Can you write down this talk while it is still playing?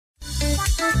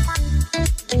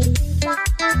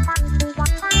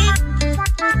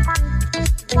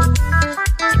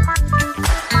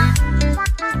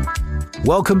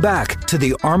Welcome back to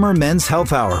the Armor Men's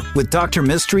Health Hour with Dr.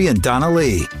 Mistry and Donna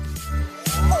Lee.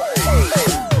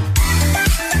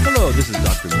 Hello, this is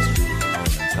Dr. Mistry with the Armor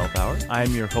Men's Health Hour. I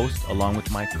am your host, along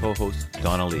with my co-host,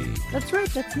 Donna Lee. That's right,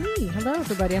 that's me. Hello,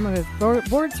 everybody. I'm a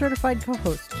board-certified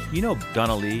co-host. You know,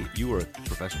 Donna Lee, you were a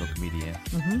professional comedian.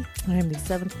 I am the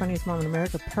seventh funniest mom in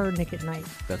America per Nick at Night.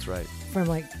 That's right. From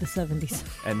like the 70s.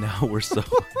 And now we're so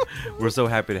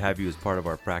happy to have you as part of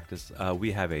our practice.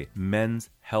 We have a men's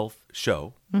health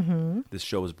show. This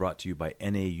show is brought to you by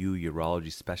NAU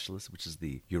Urology Specialists, which is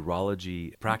the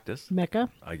urology practice. Mecca.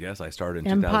 I guess I started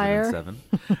in Empire.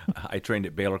 2007. I trained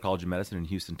at Baylor College of Medicine in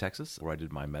Houston, Texas, where I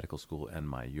did my medical school and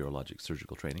my urologic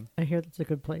surgical training. I hear that's a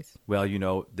good place. Well, you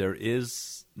know, there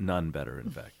is none better, in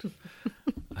fact.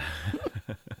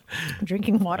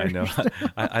 Drinking water. I know.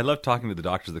 I love talking to the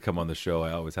doctors that come on the show.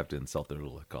 I always have to insult their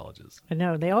little colleges. I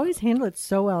know. They always handle it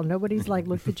so well. Nobody's like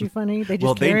looked at you funny. They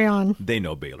just carry on. They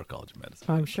know Baylor College of Medicine.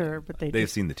 I'm sure, but they've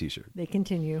seen the T-shirt. They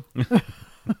continue.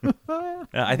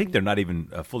 I think they're not even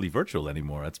fully virtual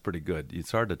anymore. That's pretty good.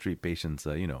 It's hard to treat patients,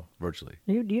 virtually.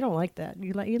 You don't like that.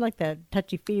 You like that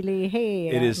touchy-feely, hey,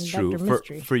 it is true. Dr.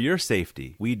 Mistry. For your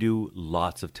safety, we do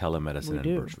lots of telemedicine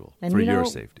and virtual. And for your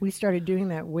safety. We started doing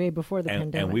that way before the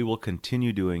pandemic. And we will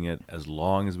continue doing it as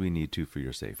long as we need to for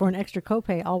your safety. For an extra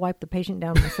copay, I'll wipe the patient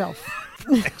down myself.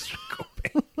 Extra copay.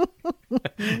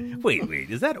 Wait,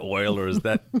 is that oil or is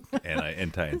that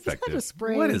anti-infective? Is that a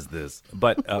spray? What is this?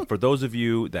 But for those of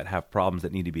you that have problems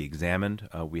that need to be examined,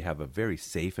 we have a very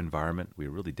safe environment.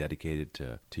 We're really dedicated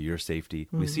to your safety.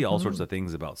 We see all sorts of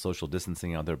things about social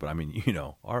distancing out there, but I mean,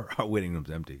 our waiting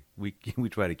room's empty. We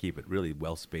try to keep it really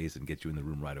well spaced and get you in the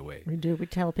room right away. We do. We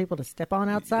tell people to step on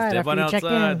outside. Step on after you outside.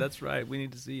 Check in. That's right. We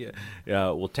need to see you.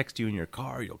 We'll text you in your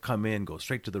car. You'll come in, go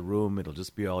straight to the room. It'll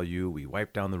just be all you. We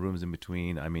wipe down the rooms in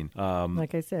between. I mean,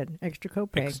 like I said, extra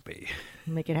copay. XP.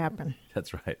 Make it happen.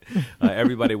 That's right.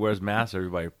 Everybody wears masks.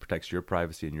 Everybody protects your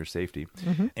privacy and your safety.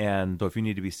 And so if you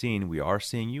need to be seen, we are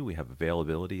seeing you. We have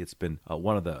availability. It's been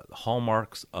one of the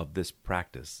hallmarks of this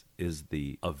practice is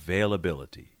the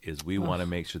availability. We want to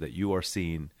make sure that you are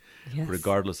seen, yes,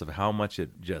 regardless of how much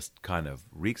it just kind of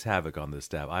wreaks havoc on the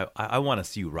staff. I want to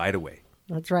see you right away.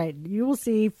 That's right. You will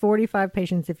see 45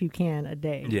 patients if you can a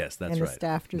day. Yes, that's right. And the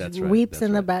staff just weeps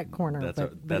in the back corner. That's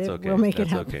okay. We'll make it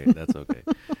happen. That's okay.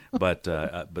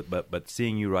 But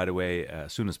seeing you right away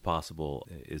as soon as possible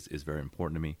is very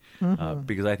important to me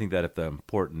because I think that if the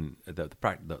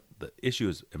issue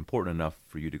is important enough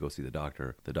for you to go see the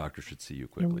doctor should see you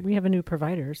quickly. And we have a new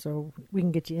provider, so we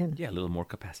can get you in. Yeah, a little more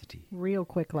capacity. Real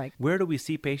quick, like. Where do we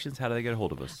see patients? How do they get a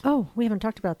hold of us? Oh, we haven't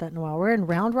talked about that in a while. We're in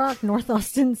Round Rock, North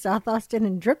Austin, South Austin,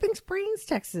 and Dripping Springs,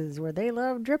 Texas, where they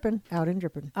love dripping, out in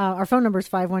Dripping. Our phone number is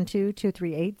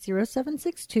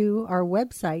 512-238-0762. Our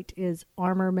website is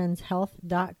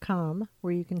armormenshealth.com,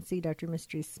 where you can see Dr.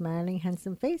 Mistry's smiling,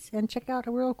 handsome face and check out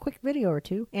a real quick video or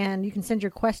two. And you can send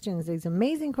your questions, these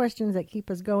amazing questions that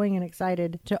keep us going and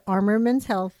excited, to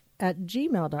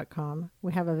armormenshealth@gmail.com.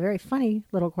 We have a very funny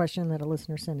little question that a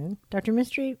listener sent in. Dr.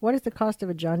 Mistry, what is the cost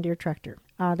of a John Deere tractor?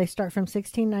 They start from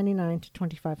 $1,699 to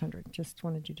 $2,500. Just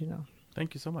wanted you to know.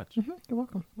 Thank you so much. You're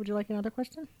welcome. Would you like another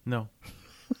question? No.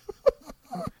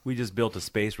 We just built a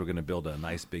space. We're going to build a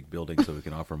nice big building so we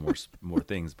can offer more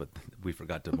things, but we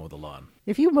forgot to mow the lawn.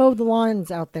 If you mow the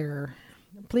lawns out there,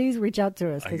 please reach out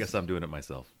to us. I guess I'm doing it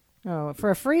myself. Oh, for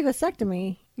a free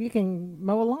vasectomy, you can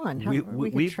mow a lawn.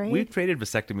 We've traded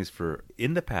vasectomies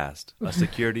in the past, a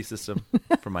security system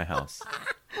for my house,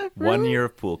 Really? 1 year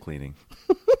of pool cleaning,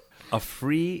 a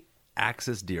free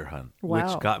Axis deer hunt, Wow.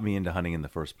 which got me into hunting in the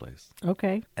first place.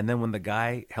 Okay. And then when the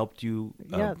guy helped you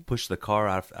push the car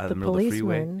out of the middle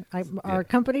policeman, of the freeway. Our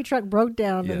company truck broke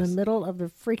down in the Yes. middle of the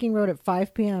freaking road at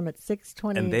 5 p.m. at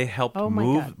 6:20. And they helped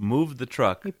God. move the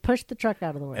truck. We pushed the truck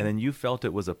out of the way. And then you felt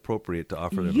it was appropriate to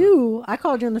offer them. I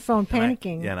called you on the phone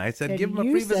panicking. And I said, And give him a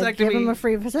you free said, vasectomy. Give him a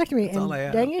free vasectomy. That's all I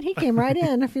have. Dang it, he came right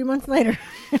in a few months later.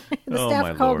 The Oh, staff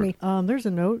my called Lord. me. There's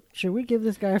a note. Should we give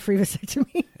this guy a free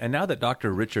vasectomy? And now that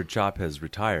Dr. Richard Chop has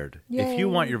retired, if Yay. you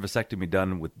want your vasectomy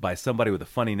done by somebody with a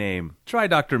funny name, try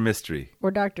Dr. Mistry.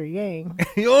 Or Dr. Yang.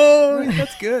 Oh,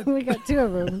 that's good. We got two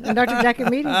of them. And Dr.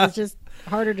 Giacometti is just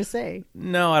harder to say.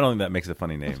 No, I don't think that makes a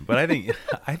funny name. But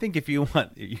I think if you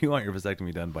want your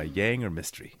vasectomy done by Yang or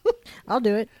Mistry, I'll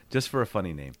do it. just for a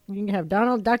funny name. You can have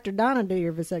Dr. Donna do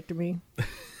your vasectomy.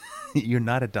 You're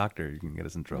not a doctor. You can get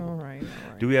us in trouble. All right.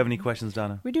 Do we have any questions,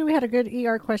 Donna? We do. We had a good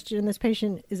ER question. This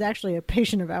patient is actually a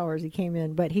patient of ours. He came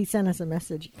in, but he sent us a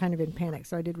message kind of in panic,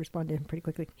 so I did respond to him pretty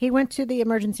quickly. He went to the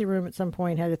emergency room at some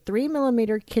point, had a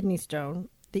 3-millimeter kidney stone.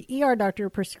 The ER doctor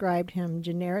prescribed him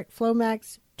generic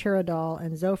Flomax, Turadol,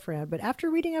 and Zofran, but after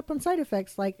reading up on side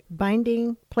effects like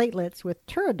binding platelets with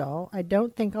Turadol, I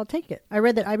don't think I'll take it. I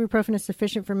read that ibuprofen is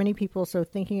sufficient for many people, so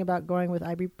thinking about going with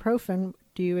ibuprofen,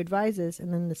 do you advise this?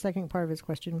 And then the second part of his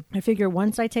question, I figure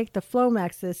once I take the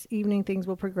Flomax this evening, things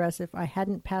will progress if I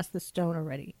hadn't passed the stone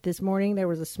already. This morning, there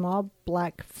was a small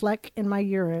black fleck in my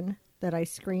urine that I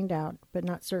screened out, but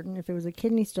not certain if it was a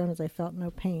kidney stone as I felt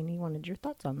no pain. He wanted your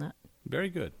thoughts on that. Very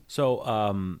good.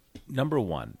 So, number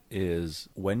one is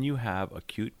when you have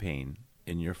acute pain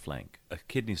in your flank, a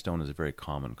kidney stone is a very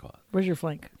common cause. Where's your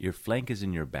flank? Your flank is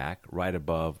in your back, right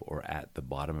above or at the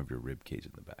bottom of your rib cage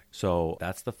in the back. So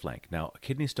that's the flank. Now,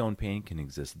 kidney stone pain can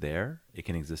exist there. It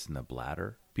can exist in the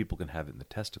bladder. People can have it in the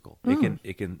testicle. It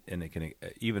can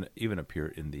even appear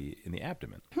in the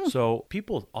abdomen. So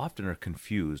people often are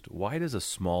confused. Why does a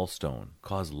small stone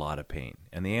cause a lot of pain?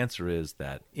 And the answer is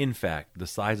that, in fact, the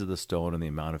size of the stone and the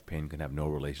amount of pain can have no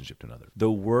relationship to another.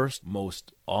 The worst,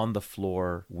 most on the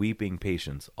floor weeping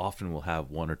patients often will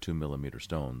have 1 or 2 millimeter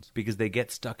stones because they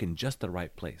get stuck in just the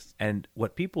right place. And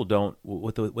what people don't,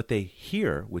 what they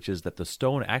hear, which is that the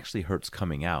stone actually hurts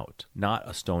coming out, not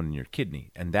a stone in your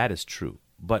kidney, and that is true.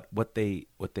 But what they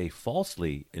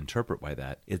falsely interpret by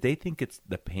that is they think it's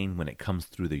the pain when it comes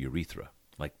through the urethra,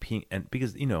 like peeing, and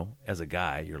because as a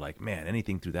guy you're like, man,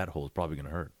 anything through that hole is probably going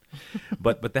to hurt.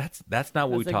 But that's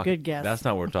not what we talk. Good guess. That's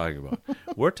not what we're talking about.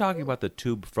 We're talking about the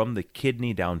tube from the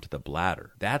kidney down to the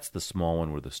bladder. That's the small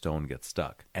one where the stone gets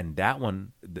stuck, and that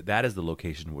one, that is the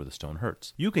location where the stone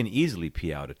hurts. You can easily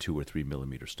pee out a 2 or 3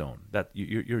 millimeter stone. That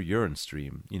your urine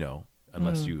stream,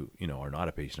 unless you are not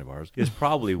a patient of ours, is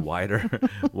probably wider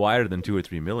than 2 or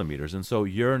 3 millimeters. And so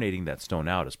urinating that stone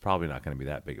out is probably not going to be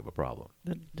that big of a problem.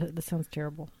 That sounds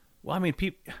terrible. Well,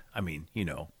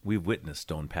 we've witnessed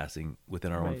stone passing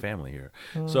within our own family here.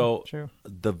 True.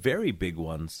 The very big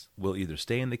ones will either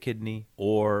stay in the kidney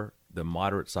or the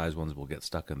moderate-sized ones will get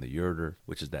stuck in the ureter,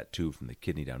 which is that tube from the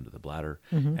kidney down to the bladder,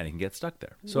 and it can get stuck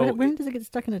there. So when does it get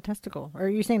stuck in a testicle? Or are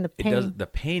you saying the pain? The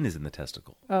pain is in the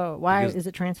testicle. Oh, why? Is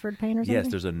it transferred pain or something? Yes,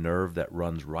 there's a nerve that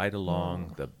runs right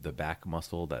along the back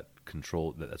muscle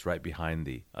that's right behind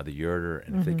the ureter,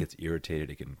 and if it gets irritated,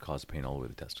 it can cause pain all the way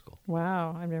to the testicle.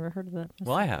 Wow, I've never heard of that.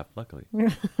 Well, I have, luckily.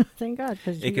 Thank God,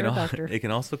 because you're a doctor. It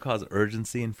can also cause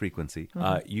urgency and frequency.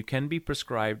 You can be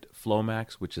prescribed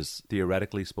Flomax, which is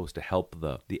theoretically supposed to help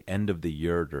the end of the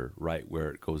ureter, right where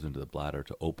it goes into the bladder,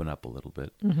 to open up a little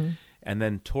bit. And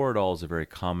then Toradol is a very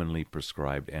commonly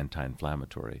prescribed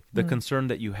anti-inflammatory. The concern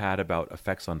that you had about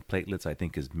effects on platelets, I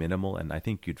think, is minimal, and I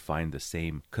think you'd find the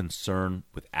same concern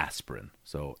with aspirin.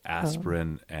 So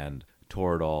aspirin and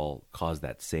Toradol cause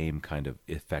that same kind of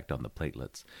effect on the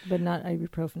platelets. But not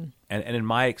ibuprofen. And in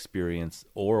my experience,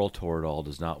 oral Toradol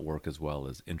does not work as well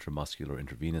as intramuscular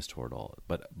intravenous Toradol.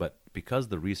 But because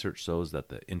the research shows that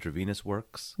the intravenous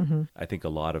works, I think a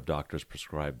lot of doctors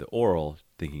prescribe the oral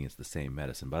thinking it's the same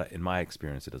medicine. But in my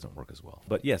experience, it doesn't work as well.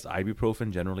 But yes,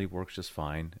 ibuprofen generally works just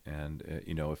fine. And,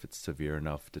 if it's severe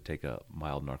enough to take a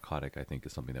mild narcotic, I think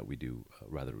is something that we do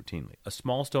rather routinely. A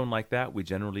small stone like that, we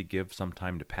generally give some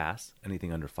time to pass,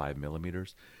 anything under 5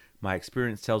 millimeters. My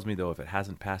experience tells me, though, if it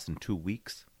hasn't passed in 2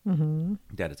 weeks,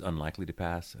 that it's unlikely to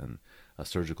pass and a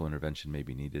surgical intervention may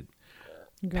be needed.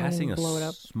 Passing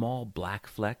a small black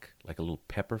fleck, like a little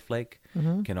pepper flake,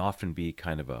 can often be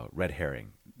kind of a red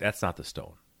herring. That's not the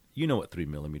stone. You know what 3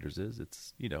 millimeters is.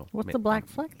 It's, What's the black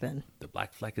fleck then? The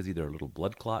black fleck is either a little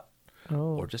blood clot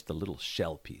or just a little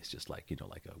shell piece, just like,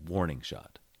 like a warning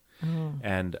shot.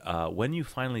 And when you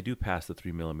finally do pass the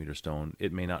 3 millimeter stone,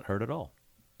 it may not hurt at all.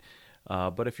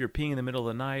 But if you're peeing in the middle of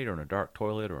the night or in a dark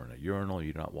toilet or in a urinal,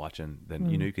 you're not watching, then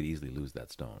you could easily lose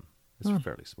that stone. It's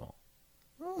fairly small.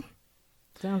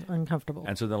 Sounds uncomfortable.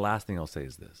 And so the last thing I'll say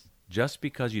is this. Just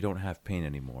because you don't have pain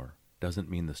anymore doesn't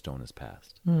mean the stone is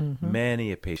passed.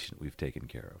 Many a patient we've taken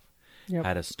care of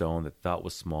had a stone that thought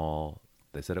was small.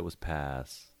 They said it was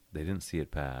pass. They didn't see it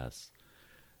pass.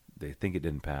 They think it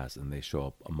didn't pass, and they show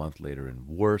up a month later in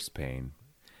worse pain.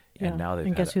 And now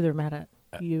they've guess who they're mad at?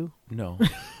 You. No.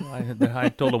 I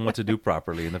told them what to do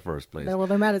properly in the first place. Well,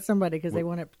 they're mad at somebody because they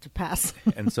want it to pass.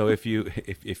 And so if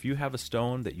you have a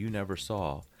stone that you never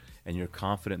saw, and you're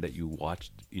confident that you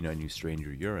watched, and you strained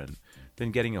your urine, then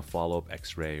getting a follow-up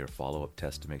x-ray or follow-up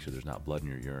test to make sure there's not blood in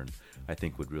your urine, I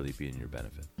think would really be in your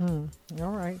benefit. All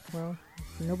right. Well,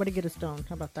 nobody get a stone.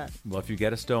 How about that? Well, if you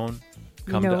get a stone,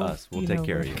 come to us. We'll take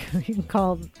care of you. You can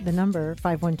call the number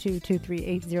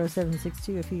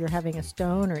 512-238-0762 if you're having a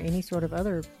stone or any sort of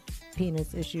other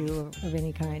penis issue of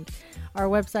any kind. Our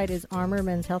website is Armor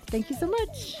Men's Health. Thank you so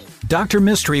much. Dr.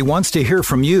 Mistry wants to hear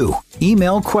from you.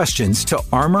 Email questions to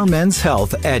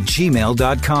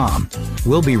armormenshealth@gmail.com.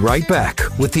 We'll be right back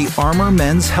with the Armor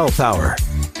Men's Health Hour.